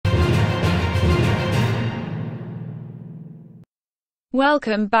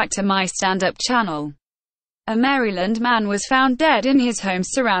Welcome back to my stand-up channel. A Maryland man was found dead in his home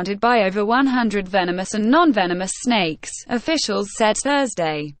surrounded by over 100 venomous and non-venomous snakes, officials said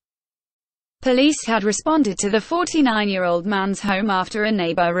Thursday. Police had responded to the 49-year-old man's home after a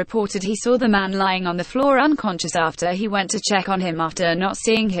neighbor reported he saw the man lying on the floor unconscious after he went to check on him after not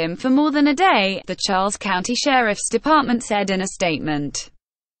seeing him for more than a day, the Charles County Sheriff's Department said in a statement.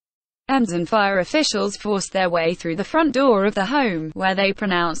 EMS and fire officials forced their way through the front door of the home, where they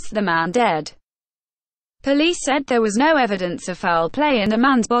pronounced the man dead. Police said there was no evidence of foul play and the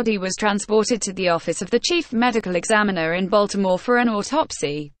man's body was transported to the office of the chief medical examiner in Baltimore for an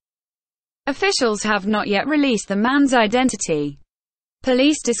autopsy. Officials have not yet released the man's identity.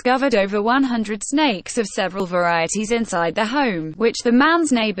 Police discovered over 100 snakes of several varieties inside the home, which the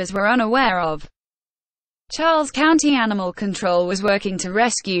man's neighbors were unaware of. Charles County Animal Control was working to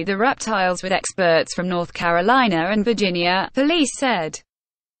rescue the reptiles with experts from North Carolina and Virginia, police said.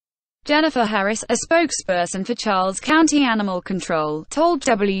 Jennifer Harris, a spokesperson for Charles County Animal Control, told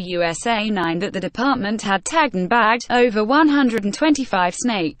WUSA 9 that the department had tagged and bagged over 125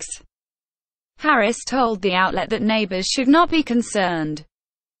 snakes. Harris told the outlet that neighbors should not be concerned.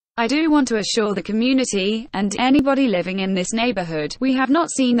 I do want to assure the community, and anybody living in this neighborhood, we have not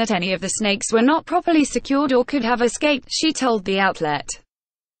seen that any of the snakes were not properly secured or could have escaped, she told the outlet.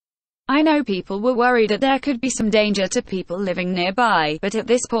 I know people were worried that there could be some danger to people living nearby, but at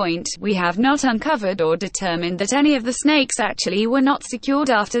this point, we have not uncovered or determined that any of the snakes actually were not secured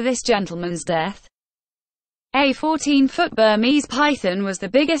after this gentleman's death. A 14-foot Burmese python was the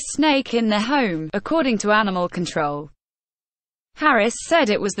biggest snake in the home, according to Animal Control. Harris said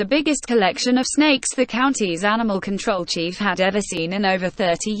it was the biggest collection of snakes the county's animal control chief had ever seen in over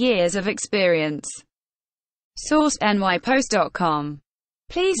 30 years of experience. Source: nypost.com.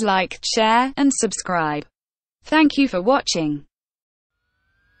 Please like, share, and subscribe. Thank you for watching.